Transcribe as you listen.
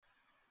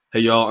Hey,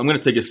 y'all, I'm going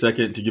to take a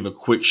second to give a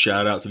quick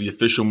shout out to the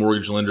official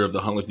mortgage lender of the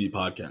Hunt Lift Eat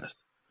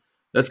podcast.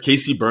 That's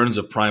Casey Burns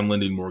of Prime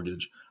Lending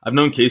Mortgage. I've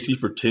known Casey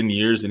for 10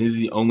 years, and he's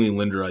the only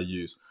lender I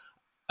use.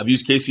 I've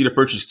used Casey to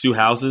purchase 2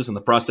 houses, and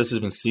the process has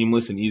been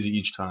seamless and easy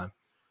each time.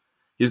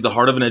 He's the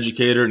heart of an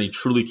educator, and he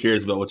truly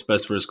cares about what's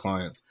best for his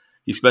clients.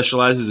 He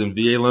specializes in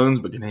VA loans,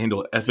 but can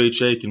handle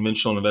FHA,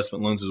 conventional, and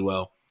investment loans as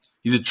well.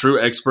 He's a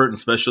true expert and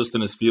specialist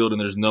in his field,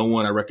 and there's no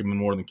one I recommend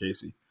more than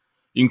Casey.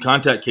 You can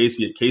contact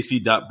Casey at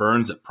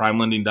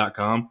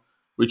casey.burns@primelending.com.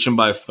 Reach him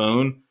by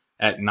phone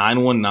at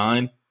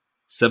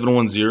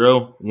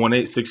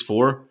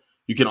 919-710-1864.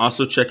 You can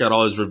also check out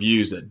all his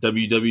reviews at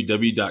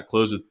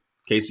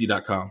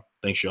www.closewithcasey.com.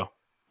 Thanks, y'all.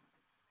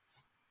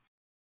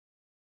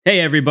 Hey,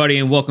 everybody,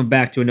 and welcome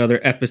back to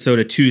another episode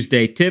of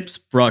Tuesday Tips,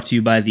 brought to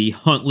you by the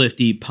Hunt Lift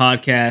Eat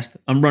podcast.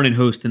 I'm running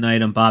host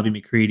tonight. I'm Bobby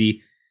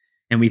McCready,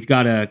 and we've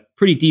got a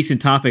pretty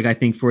decent topic, I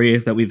think, for you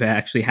that we've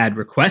actually had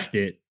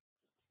requested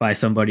by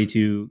somebody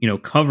to,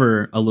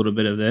 cover a little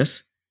bit of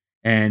this.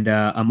 And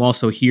I'm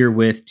also here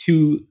with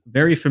 2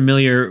 very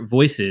familiar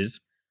voices.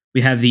 We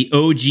have the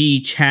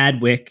OG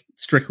Chadwick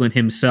Strickland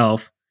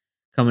himself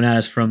coming at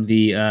us from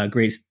the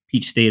great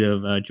peach state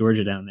of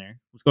Georgia down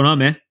there. What's going on,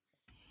 man?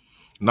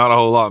 Not a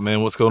whole lot,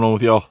 man. What's going on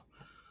with y'all?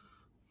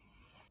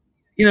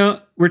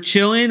 We're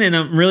chilling, and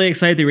I'm really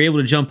excited that we're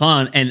able to jump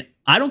on. And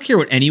I don't care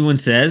what anyone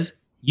says.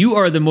 You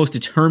are the most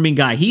determined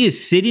guy. He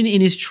is sitting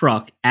in his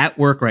truck at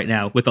work right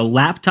now with a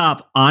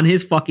laptop on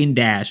his fucking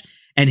dash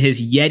and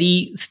his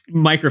Yeti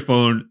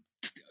microphone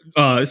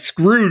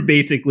screwed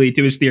basically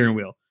to his steering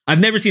wheel. I've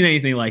never seen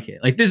anything like it.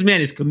 Like, this man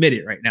is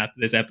committed right now to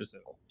this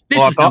episode. This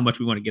is how much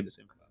we want to give this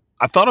info.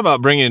 I thought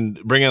about bringing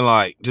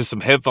like just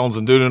some headphones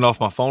and doing it off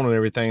my phone and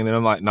everything. And then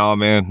I'm like, nah,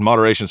 man,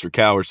 moderation's for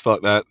cowards.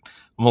 Fuck that.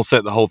 I'm going to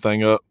set the whole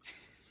thing up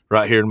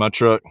right here in my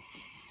truck.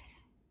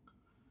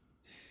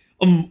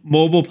 A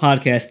mobile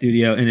podcast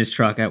studio in his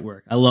truck at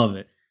work. I love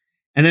it.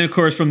 And then, of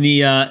course, from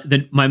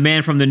the my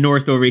man from the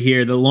north over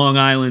here, the Long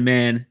Island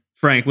man,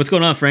 Frank. What's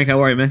going on, Frank?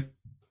 How are you, man?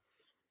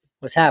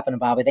 What's happening,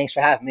 Bobby? Thanks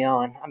for having me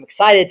on. I'm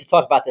excited to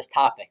talk about this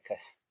topic because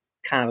it's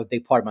kind of a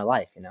big part of my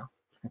life,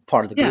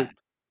 part of the group.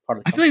 Part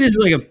of the I feel like this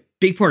is like a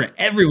big part of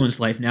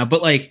everyone's life now,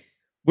 but like,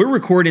 we're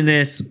recording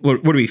this,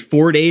 what are we,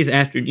 4 days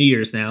after New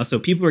Year's now? So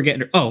people are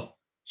getting,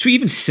 should we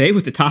even say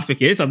what the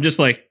topic is? I'm just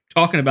like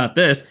talking about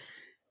this.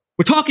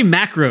 We're talking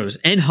macros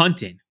and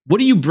hunting. What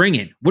are you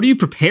bringing? What are you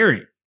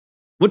preparing?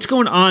 What's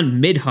going on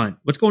mid-hunt?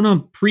 What's going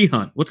on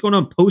pre-hunt? What's going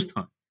on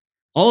post-hunt?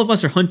 All of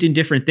us are hunting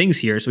different things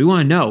here, so we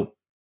want to know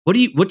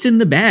what's in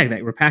the bag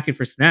that we're packing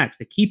for snacks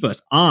to keep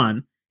us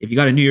on, if you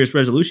got a New Year's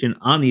resolution,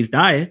 on these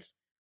diets.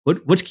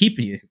 What's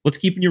keeping you? What's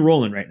keeping you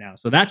rolling right now?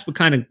 So that's what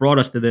kind of brought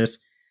us to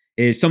this.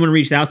 Is someone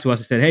reached out to us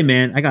and said, "Hey,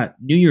 man, I got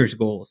New Year's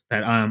goals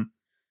that I'm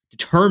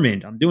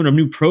determined. I'm doing a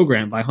new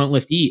program by Hunt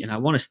Lift Eat, and I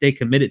want to stay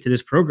committed to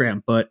this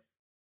program, but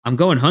I'm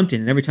going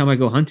hunting, and every time I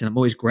go hunting, I'm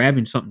always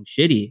grabbing something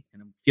shitty,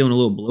 and I'm feeling a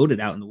little bloated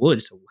out in the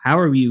woods. So how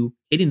are you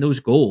hitting those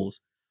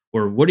goals,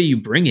 or what are you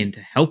bringing to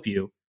help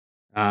you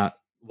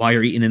while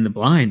you're eating in the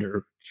blind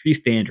or tree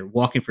stand or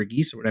walking for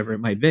geese or whatever it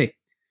might be?"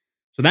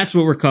 So that's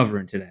what we're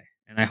covering today,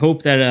 and I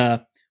hope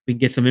that we can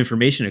get some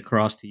information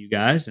across to you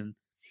guys. And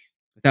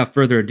without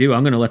further ado,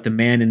 I'm going to let the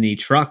man in the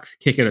truck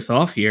kick us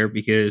off here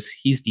because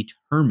he's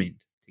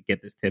determined to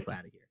get this tip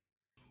out of here.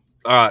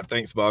 All right,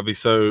 thanks, Bobby.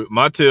 So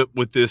my tip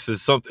with this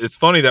is something. It's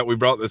funny that we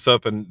brought this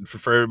up, and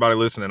for everybody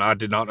listening, I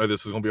did not know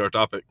this was going to be our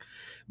topic,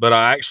 but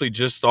I actually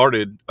just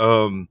started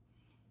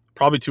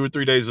probably 2 or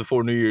 3 days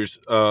before New Year's,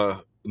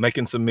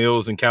 making some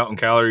meals and counting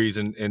calories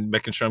and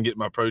making sure I'm getting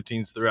my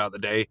proteins throughout the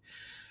day.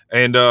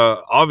 And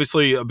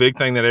obviously, a big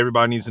thing that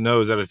everybody needs to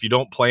know is that if you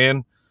don't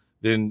plan,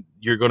 then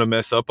you're going to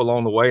mess up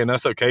along the way, and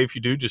that's okay if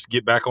you do. Just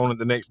get back on it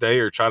the next day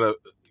or try to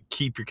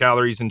keep your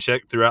calories in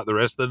check throughout the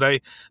rest of the day.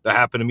 That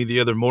happened to me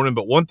the other morning.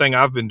 But one thing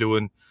I've been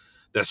doing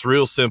that's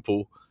real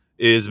simple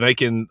is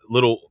making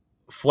little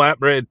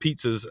flatbread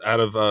pizzas out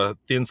of a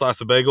thin slice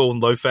of bagel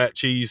and low-fat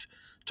cheese,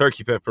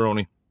 turkey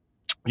pepperoni.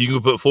 You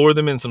can put 4 of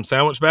them in some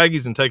sandwich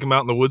baggies and take them out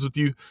in the woods with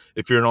you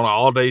if you're on an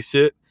all-day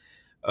sit.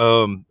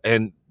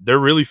 And they're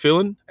really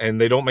filling,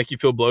 and they don't make you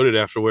feel bloated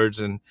afterwards.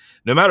 And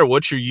no matter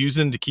what you're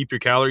using to keep your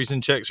calories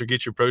in checks or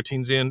get your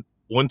proteins in,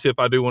 one tip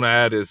I do want to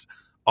add is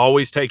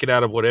always take it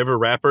out of whatever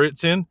wrapper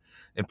it's in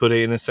and put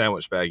it in a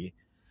sandwich baggie.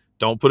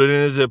 Don't put it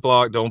in a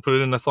Ziploc. Don't put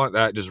it in nothing like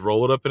that. Just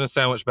roll it up in a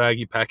sandwich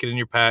baggie, pack it in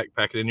your pack,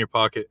 pack it in your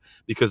pocket,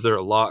 because they're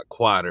a lot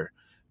quieter.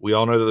 We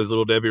all know that those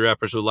little Debbie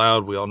wrappers are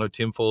loud. We all know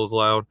tinfoil is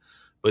loud,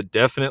 but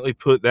definitely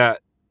put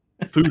that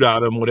food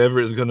item, whatever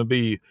it's going to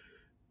be,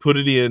 put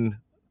it in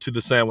to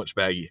the sandwich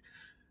baggie.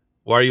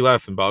 Why are you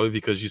laughing, Bobby?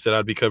 Because you said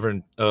I'd be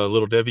covering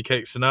little Debbie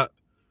cakes tonight?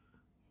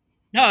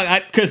 No,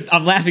 because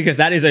I'm laughing because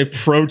that is a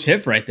pro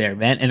tip right there,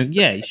 man. And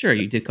yeah, sure,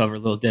 you did cover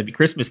little Debbie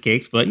Christmas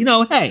cakes, but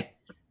hey,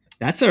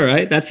 that's all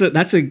right. That's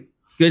a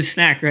good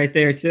snack right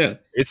there too.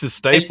 It's a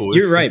staple.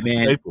 You're right,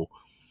 man. Staple.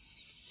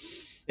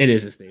 It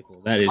is a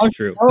staple. That is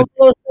true.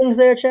 Those things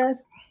there, Chad?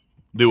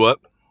 Do what?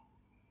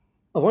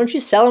 Oh, weren't you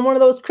selling one of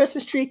those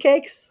Christmas tree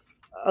cakes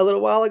a little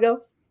while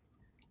ago?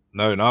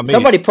 No, not me.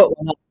 Somebody put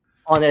one up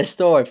on their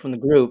story from the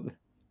group.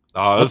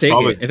 Oh, I'll that's take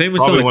probably, it. If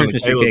anyone's selling a one of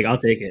Christmas tree cake, Caleb's. I'll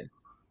take it.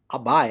 I'll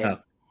buy it. Oh.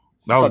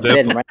 That was So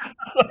bidding, definitely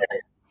right?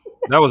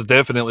 that was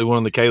definitely one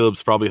of the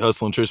Caleb's probably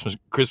hustling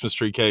Christmas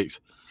tree cakes.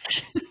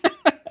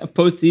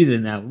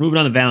 Postseason now. We're moving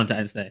on to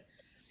Valentine's Day.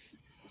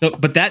 So,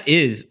 but that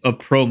is a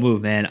pro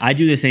move, man. I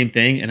do the same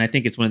thing, and I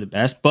think it's one of the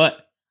best.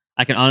 But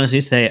I can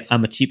honestly say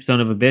I'm a cheap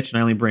son of a bitch, and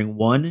I only bring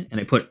one, and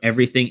I put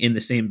everything in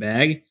the same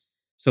bag,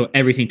 so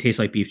everything tastes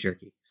like beef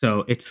jerky.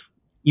 So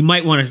you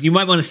might want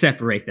to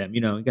separate them.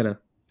 You gotta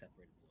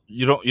separate.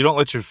 You don't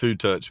let your food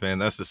touch, man.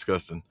 That's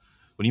disgusting.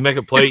 When you make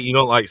a plate, you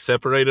don't like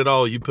separate it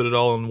all. You put it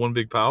all in one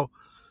big pile.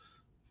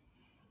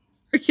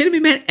 Are you kidding me,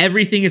 man?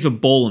 Everything is a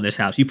bowl in this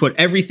house. You put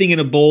everything in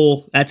a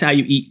bowl. That's how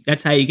you eat.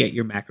 That's how you get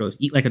your macros.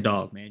 Eat like a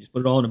dog, man. Just put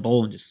it all in a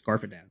bowl and just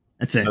scarf it down.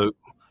 That's it. No,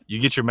 you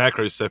get your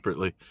macros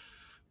separately,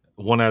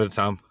 one at a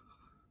time.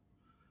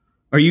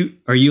 Are you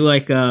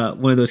like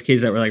one of those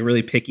kids that were like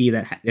really picky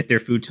that if their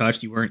food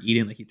touched, you weren't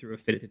eating, like you threw a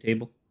fit at the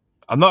table?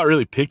 I'm not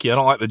really picky. I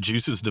don't like the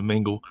juices to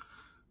mingle.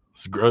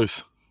 It's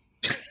gross.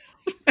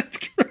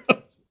 That's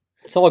gross.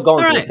 It's all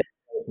going All through right. the same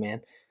place,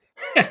 man.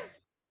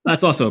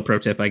 That's also a pro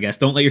tip, I guess.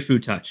 Don't let your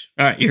food touch.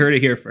 All right, you heard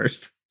it here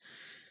first.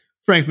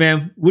 Frank,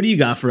 man, what do you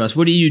got for us?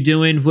 What are you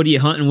doing? What are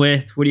you hunting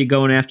with? What are you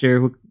going after?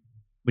 What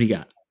do you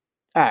got?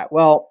 All right.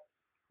 Well,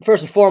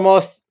 first and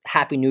foremost,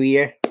 Happy New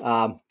Year.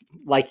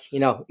 Like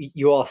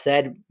you all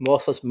said,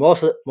 most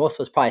of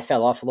us probably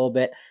fell off a little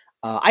bit.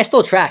 I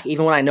still track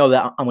even when I know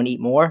that I'm going to eat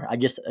more. I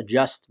just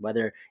adjust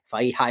whether if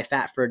I eat high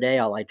fat for a day,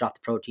 I'll like drop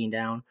the protein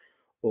down,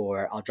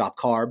 or I'll drop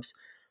carbs.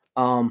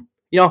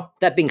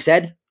 That being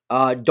said,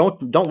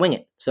 don't wing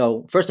it.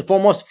 So first and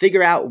foremost,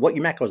 figure out what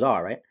your macros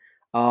are. Right.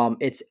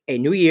 It's a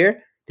new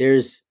year.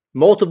 There's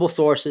multiple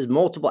sources,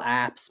 multiple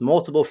apps,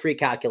 multiple free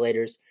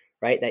calculators.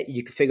 Right, that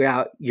you can figure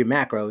out your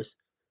macros.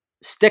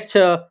 Stick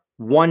to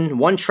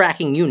one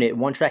tracking unit,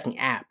 one tracking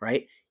app,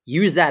 right?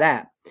 Use that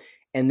app.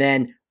 And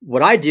then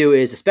what I do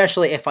is,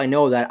 especially if I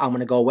know that I'm going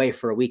to go away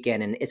for a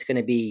weekend and it's going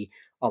to be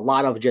a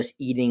lot of just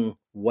eating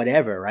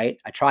whatever, right?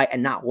 I try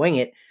and not wing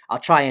it. I'll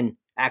try and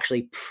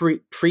actually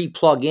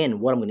pre-plug in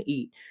what I'm going to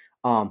eat.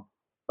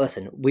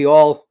 Listen, we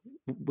all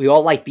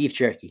like beef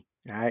jerky,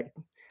 all right?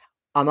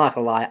 I'm not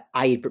going to lie.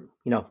 I eat,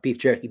 beef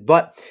jerky.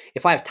 But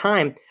if I have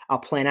time, I'll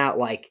plan out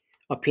like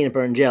a peanut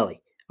butter and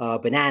jelly.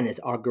 Bananas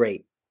are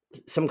great.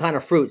 Some kind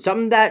of fruit,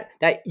 something that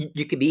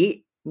you could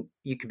be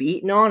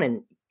eating on,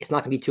 and it's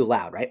not gonna be too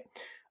loud, right?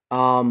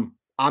 I'm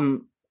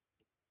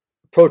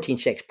protein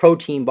shakes,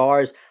 protein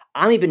bars.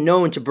 I'm even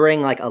known to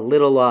bring like a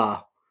little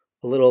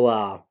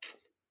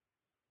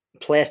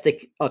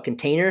plastic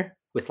container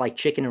with like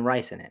chicken and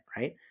rice in it,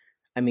 right?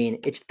 I mean,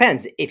 it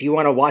depends if you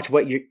want to watch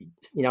what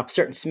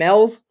certain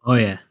smells. Oh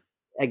yeah.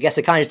 I guess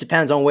it kind of just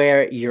depends on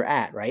where you're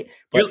at, right?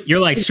 But you're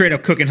like straight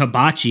up cooking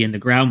hibachi in the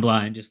ground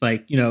blind, just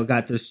like,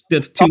 got the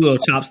two little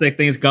chopstick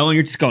things going.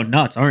 You're just going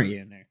nuts, aren't you,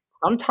 in there?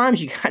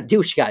 Sometimes you gotta do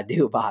what you gotta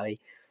do, Bobby.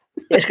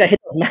 You just gotta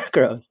hit those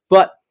macros.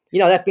 But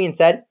that being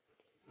said,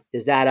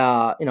 is that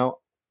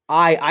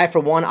I for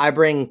one, I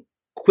bring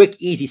quick,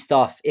 easy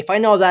stuff. If I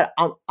know that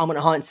I'm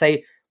gonna hunt,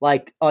 say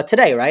like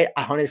today, right?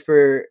 I hunted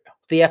for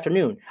the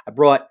afternoon. I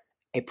brought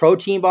a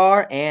protein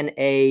bar and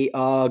a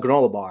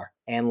granola bar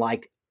and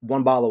like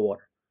one bottle of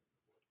water.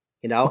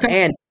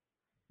 Okay. And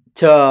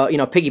to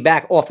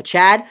piggyback off of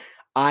Chad,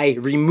 I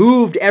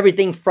removed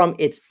everything from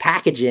its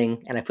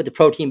packaging and I put the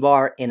protein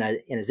bar in a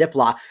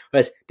Ziploc,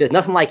 because there's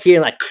nothing like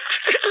hearing like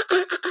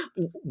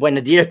when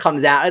the deer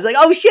comes out. It's like,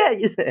 oh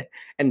shit,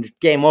 and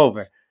game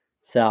over.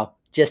 So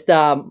just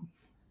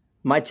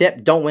my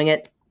tip: don't wing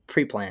it.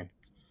 Pre-plan.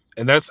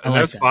 And that's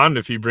fine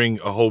if you bring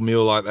a whole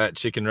meal like that,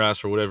 chicken,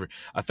 rice, or whatever.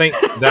 I think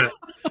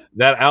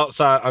that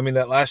outside,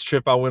 that last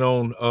trip I went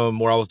on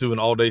where I was doing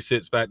all day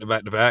sits back to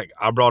back to back,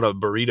 I brought a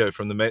burrito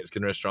from the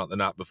Mexican restaurant the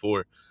night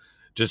before.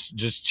 Just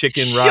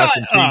chicken, rice,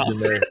 and cheese in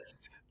there.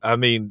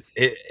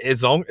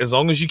 As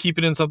long as you keep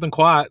it in something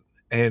quiet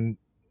and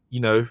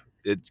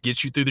it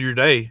gets you through your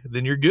day,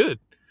 then you're good.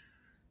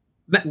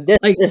 There's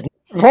nothing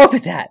wrong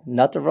with that.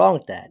 Nothing wrong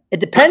with that. It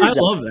depends. I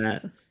love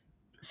that.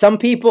 Some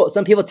people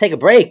take a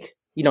break,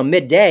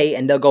 midday,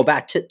 and they'll go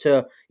back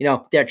to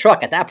their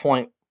truck. At that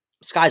point,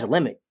 sky's the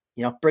limit.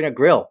 Bring a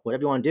grill,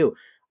 whatever you want to do.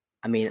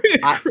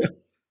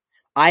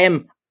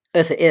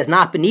 Listen, it is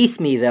not beneath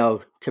me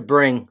though to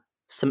bring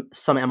some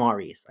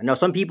MREs. I know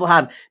some people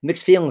have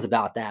mixed feelings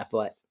about that,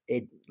 but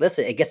it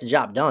gets the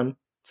job done.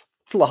 It's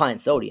a little high in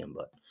sodium,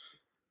 but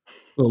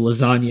a little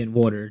lasagna and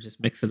water, just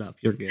mix it up.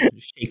 You're good.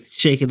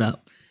 Shake it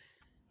up.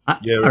 I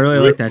really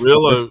like that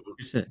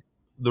stuff.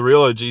 The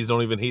real OGs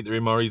don't even heat their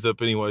MREs up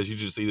anyways. You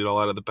just eat it all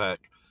out of the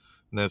pack,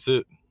 and that's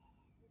it.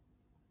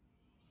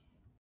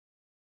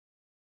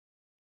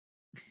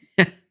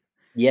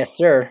 Yes,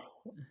 sir.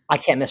 I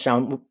can't mess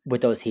around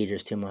with those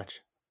heaters too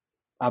much.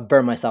 I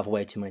burn myself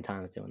away too many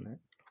times doing that.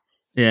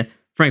 Yeah.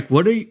 Frank,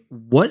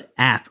 what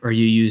app are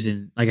you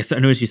using? Like I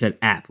noticed you said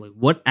app. Like,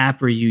 what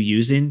app are you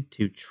using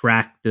to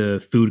track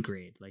the food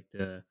grade?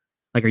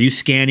 Are you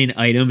scanning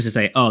items to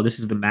say, oh, this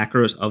is the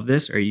macros of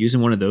this? Are you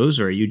using one of those,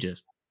 or are you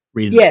just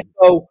reading? Yeah.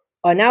 So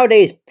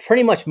Nowadays,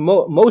 pretty much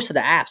most of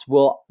the apps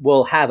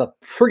will have a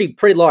pretty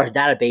large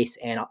database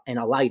and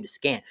allow you to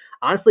scan.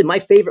 Honestly, my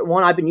favorite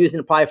one I've been using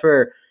it probably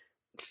for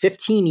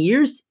 15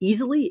 years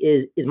easily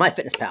is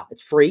MyFitnessPal.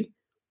 It's free.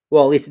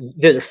 Well, at least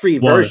there's a free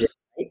version.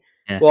 Right?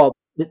 Yeah.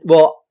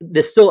 Well,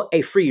 there's still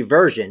a free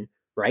version,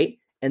 right?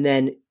 And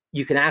then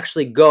you can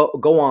actually go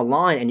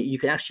online and you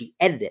can actually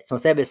edit it. So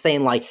instead of it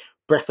saying like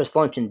breakfast,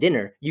 lunch, and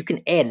dinner, you can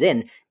add it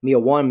in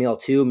meal 1, meal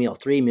 2, meal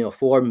 3, meal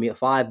 4, meal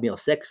 5, meal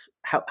 6,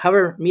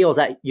 however meals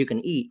that you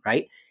can eat,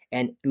 right?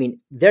 And I mean,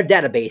 their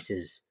database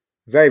is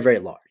very, very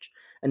large.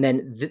 And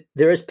then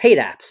there is paid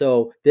apps.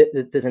 So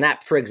there's an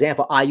app, for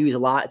example, I use a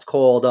lot. It's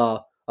called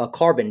a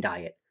Carbon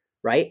Diet,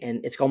 right?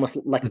 And it's almost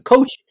like a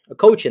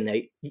coach in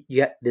there.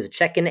 There's a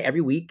check-in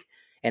every week,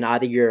 and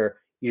either you're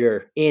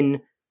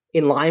in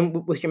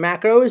line with your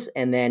macros,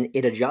 and then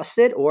it adjusts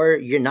it, or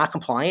you're not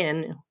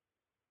compliant,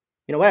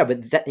 and whatever.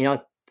 But that, I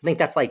think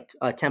that's like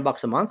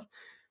 $10 a month.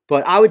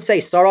 But I would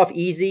say start off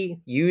easy.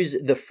 Use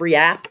the free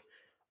app,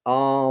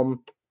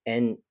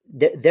 and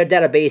their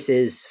database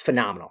is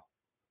phenomenal.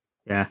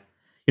 Yeah.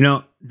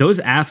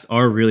 Those apps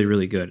are really,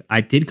 really good.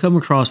 I did come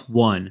across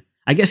one.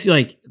 I guess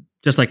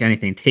just like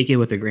anything, take it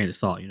with a grain of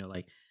salt.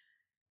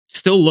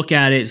 Still look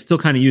at it, still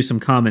kind of use some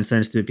common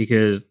sense to it,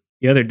 because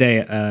the other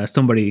day,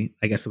 somebody,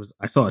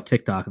 I saw a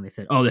TikTok and they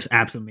said, "Oh, this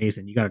app's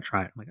amazing. You got to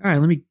try it." I'm like, all right,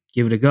 let me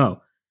give it a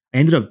go. I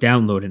ended up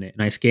downloading it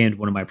and I scanned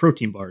one of my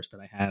protein bars that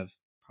I have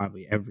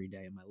probably every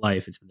day in my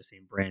life. It's been the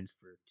same brand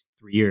for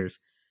 3 years.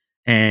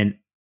 And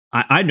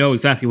I know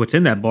exactly what's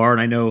in that bar,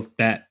 and I know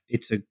that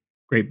it's a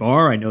great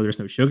bar. I know there's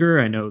no sugar.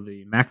 I know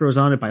the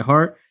macros on it by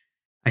heart.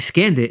 I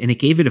scanned it and it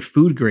gave it a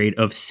food grade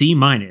of C-.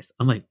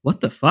 I'm like, what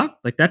the fuck?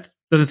 Like, that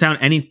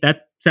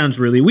sounds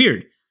really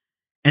weird.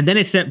 And then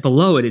it said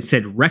below it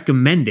said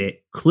recommended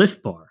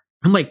Cliff Bar.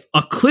 I'm like,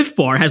 a Cliff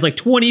Bar has like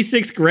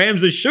 26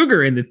 grams of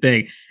sugar in the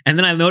thing. And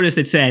then I noticed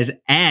it says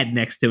add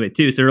next to it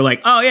too. So they're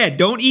like, oh yeah,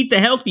 don't eat the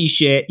healthy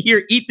shit.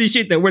 Here, eat the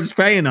shit that we're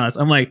paying us.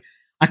 I'm like,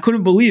 I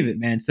couldn't believe it,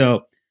 man.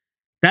 So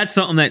that's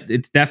something that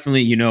it's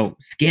definitely,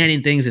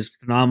 scanning things is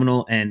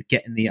phenomenal and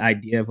getting the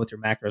idea of what their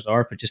macros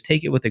are, but just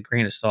take it with a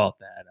grain of salt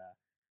that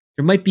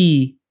there might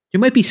be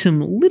some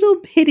little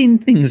hidden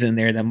things in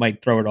there that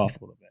might throw it off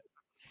a little bit.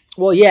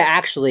 Well, yeah,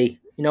 actually,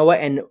 you know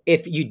what? And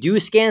if you do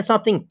scan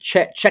something,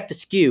 check the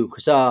SKU,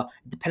 because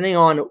depending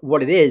on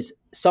what it is,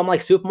 some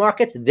like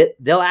supermarkets,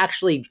 they'll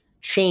actually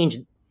change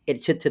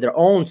it to their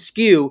own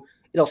SKU.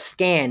 It'll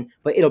scan,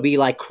 but it'll be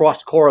like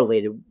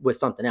cross-correlated with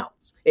something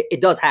else.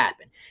 It does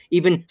happen.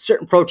 Even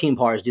certain protein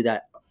bars do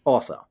that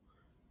also.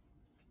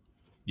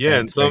 Yeah,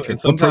 and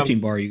sometimes, what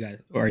protein bar you guys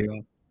are you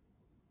on?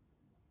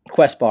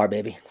 Quest bar,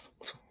 baby.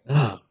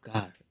 Oh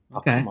God.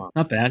 Okay,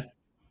 not bad. A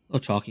little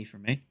chalky for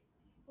me.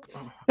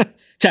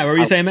 Chad, what were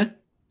you saying, man?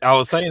 I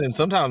was saying, and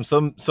sometimes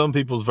some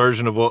people's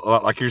version of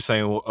what, like you're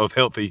saying, of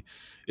healthy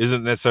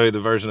isn't necessarily the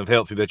version of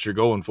healthy that you're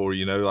going for.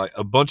 Like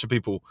a bunch of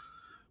people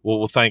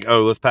will think,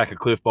 oh, let's pack a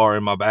Cliff Bar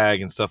in my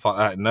bag and stuff like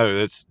that. No,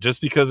 it's just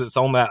because it's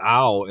on that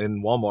aisle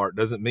in Walmart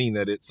doesn't mean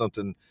that it's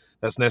something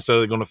that's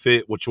necessarily going to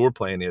fit what your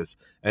plan is.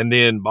 And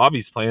then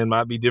Bobby's plan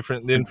might be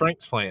different than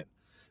Frank's plan.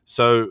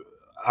 So,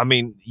 I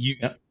mean,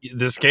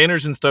 the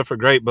scanners and stuff are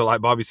great, but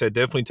like Bobby said,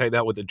 definitely take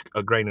that with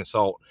a grain of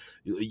salt.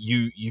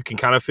 You can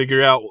kind of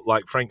figure out,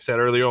 like Frank said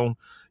earlier on,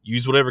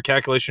 use whatever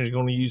calculations you're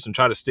going to use and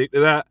try to stick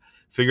to that.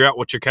 Figure out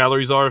what your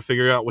calories are,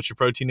 figure out what your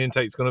protein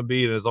intake is going to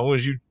be, and as long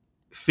as you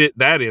fit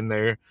that in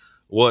there,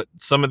 what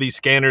some of these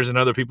scanners and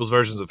other people's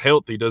versions of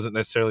healthy doesn't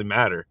necessarily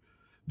matter,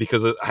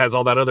 because it has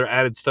all that other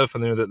added stuff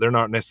in there that they're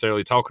not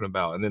necessarily talking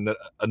about. And then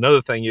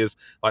another thing is,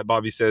 like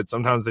Bobby said,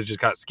 sometimes they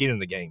just got skin in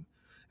the game.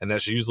 And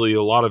that's usually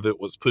a lot of it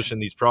was pushing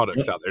these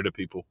products out there to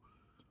people.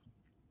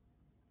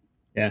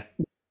 Yeah.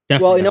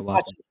 Definitely. Well,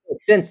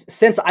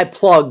 since I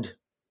plugged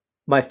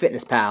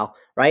MyFitnessPal,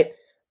 right?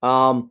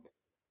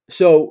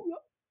 So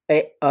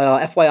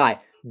FYI,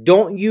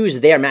 don't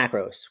use their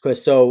macros,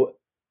 because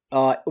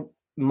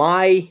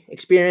my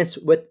experience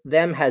with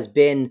them has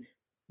been,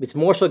 it's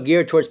more so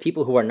geared towards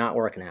people who are not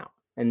working out.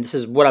 And this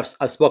is what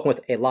I've spoken with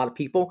a lot of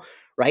people,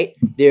 right?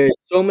 There's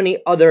so many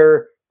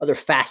other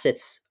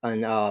facets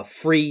and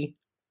free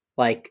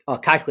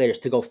calculators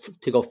to go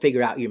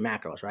figure out your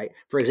macros, right?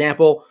 For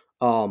example,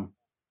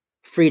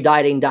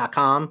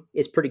 freedieting.com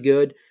is pretty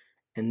good.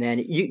 And then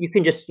you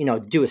can just,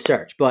 do a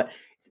search. But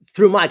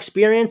through my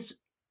experience,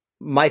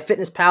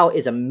 MyFitnessPal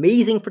is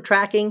amazing for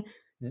tracking.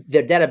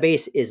 Their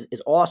database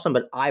is awesome,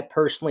 but I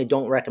personally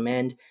don't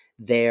recommend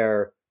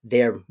their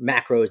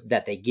macros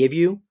that they give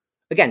you.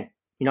 Again,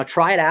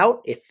 try it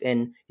out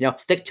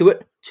stick to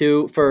it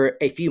for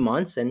a few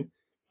months and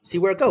see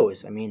where it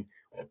goes. I mean,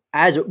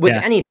 as with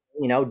anything,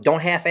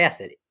 don't half-ass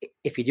it.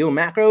 If you do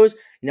macros,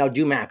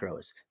 do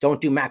macros.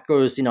 Don't do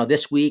macros,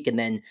 this week and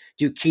then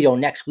do keto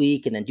next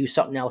week and then do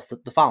something else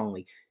the following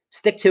week.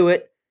 Stick to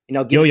it.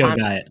 Give Yo-yo it time.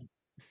 Diet.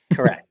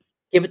 Correct.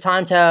 Give it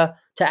time to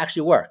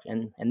actually work,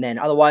 and then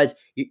otherwise,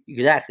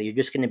 you're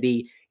just going to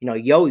be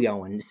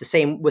yo-yoing. It's the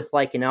same with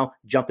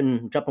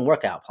jumping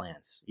workout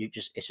plans.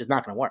 It's just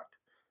not going to work.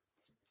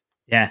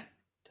 Yeah,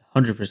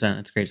 100%.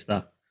 That's great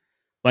stuff.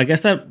 Well, I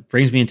guess that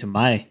brings me into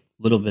my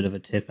little bit of a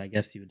tip, I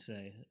guess you would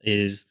say,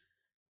 is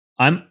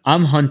I'm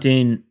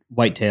hunting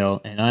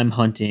whitetail and I'm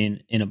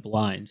hunting in a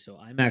blind. So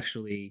I'm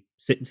actually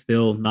sitting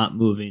still, not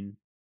moving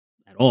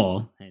at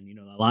all. And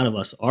a lot of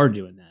us are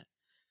doing that.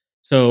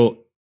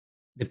 So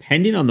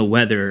depending on the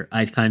weather,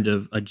 I kind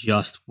of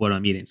adjust what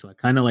I'm eating. So I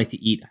kind of like to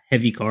eat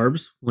heavy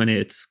carbs when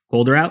it's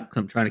colder out.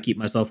 I'm trying to keep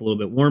myself a little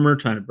bit warmer,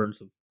 trying to burn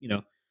some,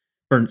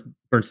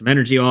 burn some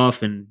energy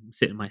off and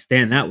sit in my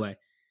stand that way.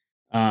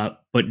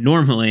 But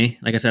normally,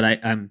 like I said,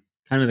 I'm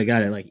kind of the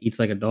guy that like eats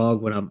like a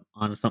dog when I'm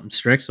on something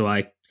strict. So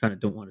I kind of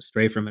don't want to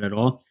stray from it at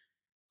all.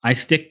 I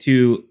stick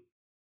to.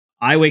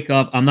 I wake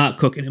up. I'm not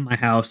cooking in my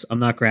house. I'm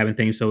not grabbing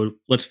things. So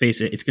let's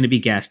face it, it's going to be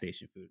gas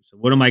station food. So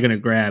what am I going to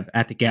grab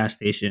at the gas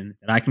station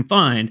that I can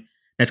find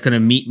that's going to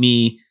meet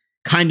me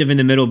kind of in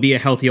the middle, be a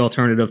healthy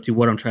alternative to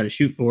what I'm trying to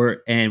shoot for,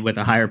 and with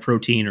a higher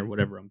protein or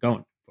whatever I'm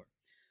going for.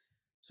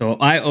 So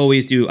I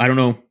always do. I don't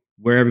know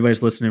where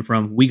everybody's listening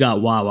from. We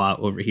got Wawa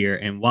over here,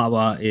 and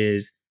Wawa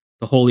is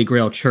the holy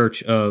grail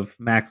church of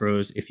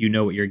macros if you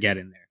know what you're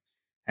getting there.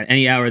 At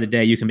any hour of the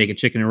day, you can make a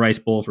chicken and rice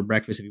bowl for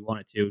breakfast if you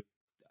wanted to.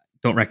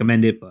 Don't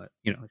recommend it, but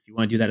if you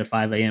want to do that at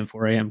 5 a.m.,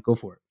 4 a.m., go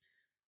for it.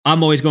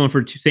 I'm always going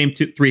for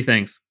three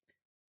things.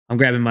 I'm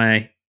grabbing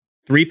my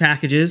 3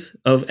 packages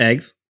of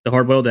eggs, the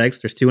hard-boiled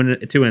eggs. There's two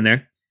in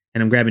there,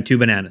 and I'm grabbing 2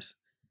 bananas.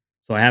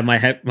 So I have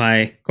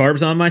my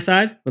carbs on my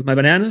side with my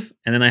bananas,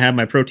 and then I have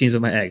my proteins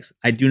with my eggs.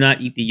 I do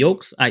not eat the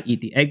yolks. I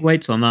eat the egg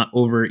white, so I'm not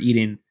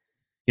overeating,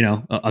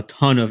 a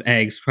ton of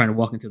eggs trying to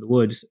walk into the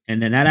woods.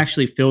 And then that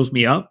actually fills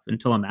me up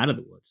until I'm out of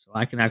the woods. So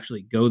I can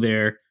actually go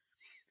there.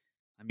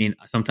 I mean,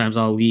 sometimes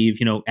I'll leave,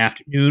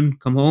 afternoon,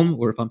 come home,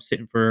 or if I'm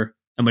sitting for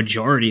a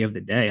majority of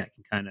the day, I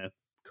can kind of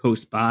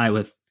coast by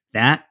with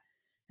that.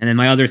 And then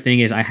my other thing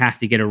is I have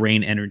to get a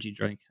Reign energy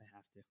drink. I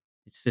have to.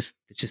 It's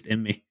just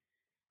in me.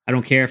 I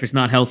don't care if it's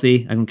not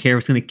healthy. I don't care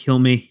if it's going to kill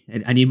me.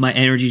 I need my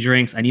energy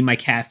drinks. I need my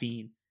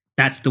caffeine.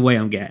 That's the way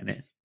I'm getting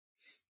it.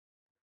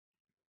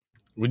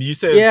 When you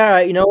said, yeah,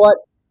 you know what?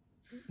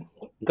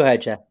 Go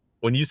ahead, Jeff.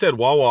 When you said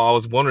Wawa, I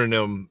was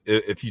wondering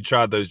if you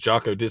tried those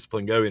Jocko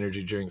Discipline Go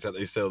energy drinks that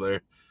they sell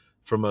there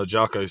from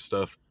Jocko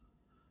stuff.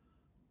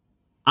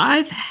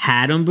 I've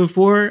had them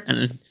before,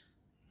 and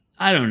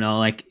I don't know.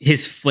 Like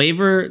his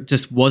flavor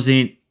just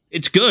wasn't.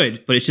 It's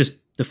good, but it's just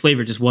the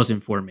flavor just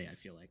wasn't for me. I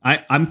feel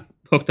like I'm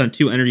hooked on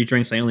 2 energy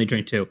drinks. I only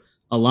drink 2: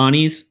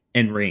 Alani's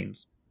and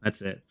Reign's.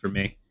 That's it for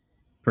me,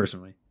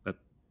 personally. But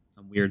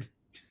I'm weird.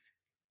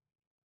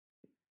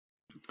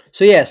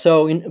 So yeah,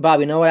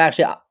 Bob, you know what?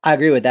 Actually, I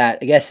agree with that.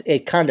 I guess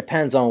it kind of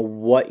depends on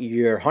what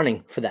you're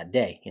hunting for that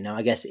day.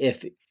 I guess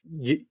if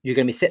you're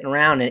going to be sitting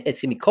around and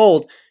it's going to be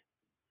cold,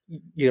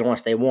 you're going to want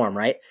to stay warm,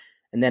 right?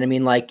 And then, I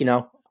mean,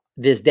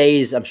 there's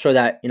days I'm sure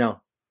that,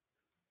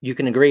 you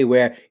can agree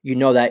where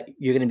that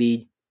you're going to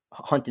be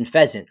hunting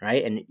pheasant,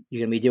 right? And you're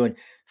going to be doing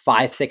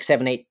 5, 6,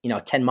 7, 8,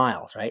 10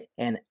 miles, right?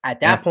 And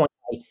at that point,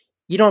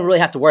 you don't really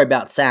have to worry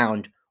about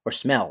sound or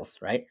smells,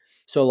 right?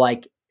 So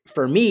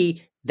for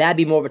me, that'd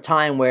be more of a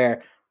time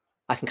where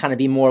I can kind of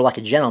be more like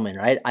a gentleman,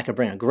 right? I can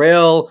bring a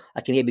grill.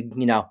 I can maybe,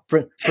 bring a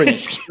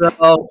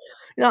grill.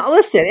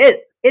 Listen,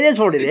 it is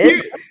what it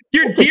is.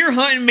 You're deer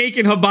hunting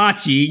making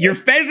hibachi. You're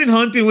pheasant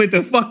hunting with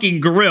a fucking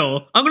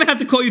grill. I'm gonna have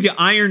to call you the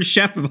Iron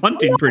Chef of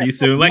hunting pretty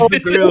soon. Like the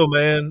grill,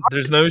 man.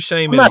 There's no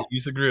shame in it.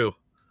 Use the grill.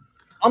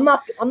 I'm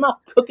not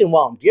cooking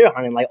while I'm deer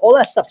hunting. Like all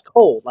that stuff's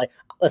cold. Like,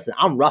 listen,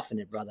 I'm roughing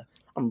it, brother.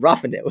 I'm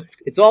roughing it.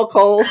 It's all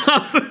cold.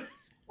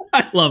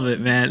 I love it,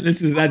 man.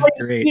 That's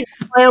great.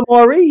 My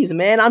MREs,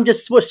 man. I'm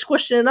just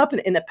squishing it up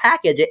in the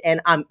package,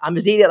 and I'm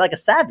just eating it like a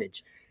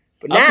savage.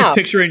 But I'm now, just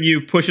picturing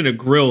you pushing a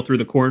grill through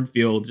the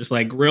cornfield, just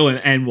like grilling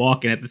and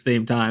walking at the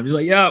same time. Just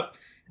like, yep,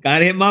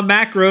 gotta hit my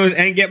macros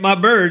and get my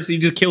bird. So you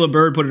just kill a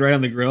bird, put it right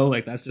on the grill.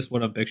 Like that's just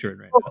what I'm picturing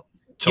right now.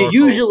 You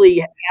usually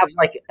have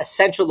like a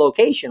central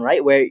location,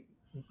 right, where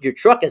your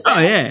truck is at.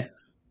 Oh yeah.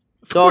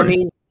 So I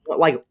mean,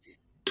 like,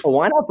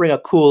 why not bring a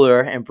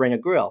cooler and bring a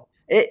grill?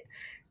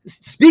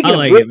 Speaking I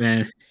like of it,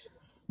 man.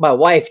 My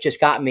wife just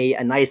got me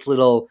a nice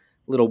little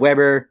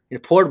Weber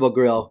portable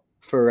grill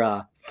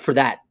for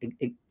that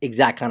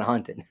exact kind of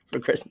hunting for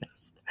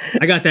Christmas.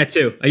 I got that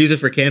too. I use it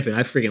for camping.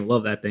 I freaking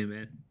love that thing,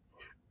 man.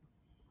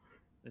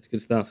 That's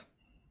good stuff.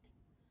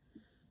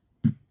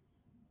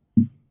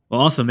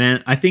 Well, awesome,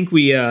 man. I think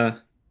we got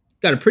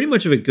a pretty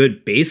much of a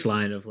good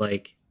baseline of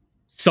like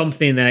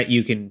something that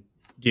you can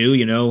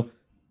do,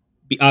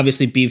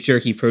 obviously beef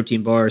jerky,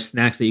 protein bars,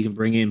 snacks that you can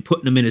bring in.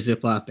 Putting them in a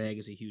Ziploc bag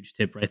is a huge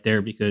tip right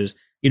there because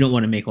you don't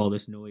want to make all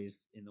this noise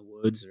in the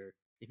woods, or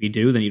if you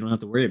do, then you don't have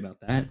to worry about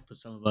that. But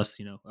some of us,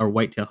 are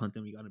whitetail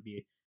hunting. We got to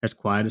be as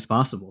quiet as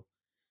possible.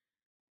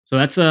 So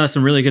that's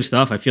some really good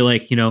stuff. I feel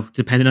like,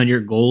 depending on your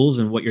goals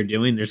and what you're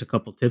doing, there's a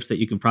couple tips that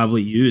you can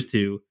probably use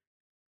to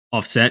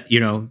offset,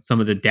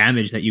 some of the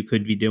damage that you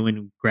could be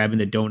doing, grabbing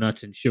the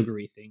donuts and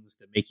sugary things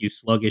that make you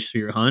sluggish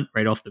through your hunt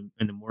right off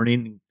in the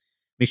morning. And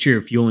make sure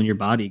you're fueling your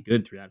body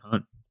good through that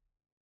hunt.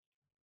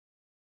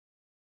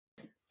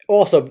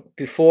 Also,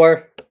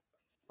 before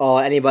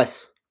any of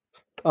us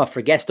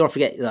forgets, don't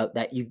forget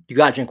that you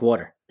got to drink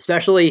water,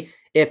 especially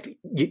if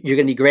you're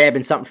going to be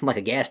grabbing something from like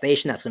a gas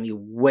station that's going to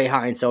be way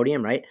high in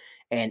sodium, right?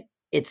 And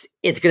it's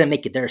going to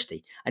make you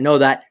thirsty. I know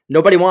that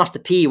nobody wants to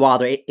pee while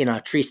they're in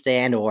a tree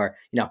stand or,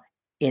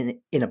 in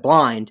a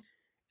blind.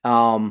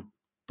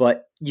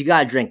 But you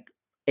got to drink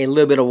a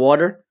little bit of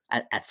water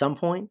at some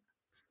point.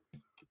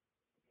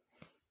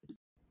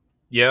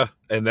 Yeah,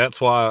 and that's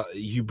why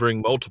you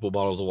bring multiple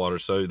bottles of water.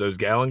 So those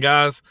gallon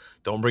guys,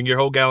 don't bring your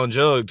whole gallon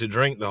jug to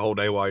drink the whole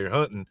day while you're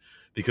hunting,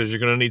 because you're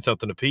going to need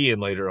something to pee in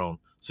later on.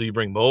 So you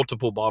bring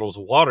multiple bottles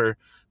of water.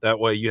 That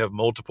way you have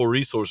multiple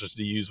resources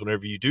to use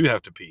whenever you do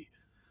have to pee.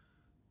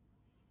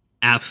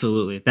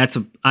 Absolutely.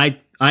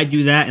 I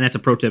do that, and that's a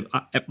pro tip.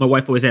 My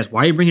wife always asks,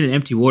 "Why are you bringing an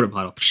empty water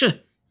bottle?" Psh,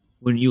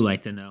 wouldn't you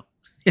like to know?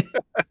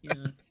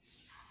 Yeah.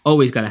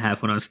 Always got to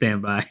have one on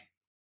standby.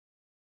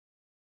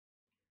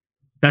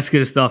 That's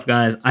good stuff,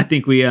 guys. I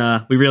think we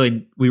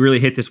really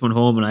hit this one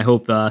home, and I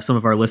hope some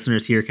of our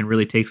listeners here can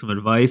really take some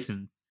advice.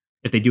 And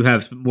if they do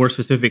have more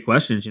specific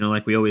questions,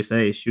 like we always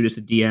say, shoot us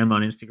a DM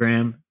on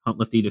Instagram, Hunt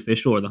Lift Eat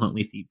Official, or the Hunt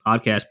Lift Eat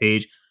podcast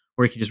page,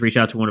 or you can just reach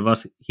out to one of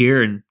us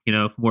here and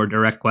more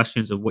direct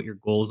questions of what your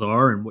goals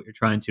are and what you're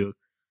trying to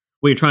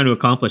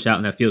accomplish out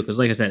in that field. Because,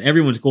 like I said,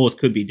 everyone's goals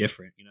could be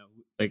different.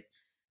 Like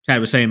Chad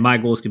was saying, my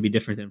goals could be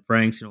different than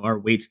Frank's. Our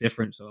weight's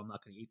different, so I'm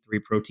not going to eat 3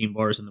 protein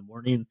bars in the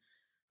morning.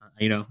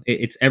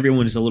 It's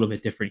everyone is a little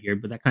bit different here,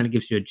 but that kind of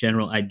gives you a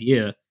general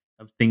idea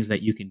of things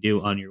that you can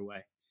do on your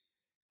way.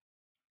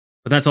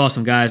 But that's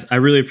awesome, guys. I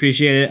really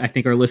appreciate it. I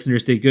think our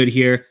listeners did good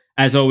here.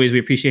 As always, we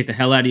appreciate the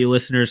hell out of you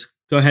listeners.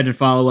 Go ahead and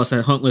follow us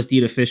at Hunt Lift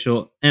Eat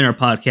Official and our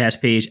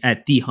podcast page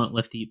at the Hunt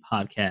Lift Eat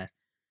Podcast.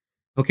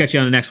 We'll catch you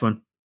on the next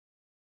one.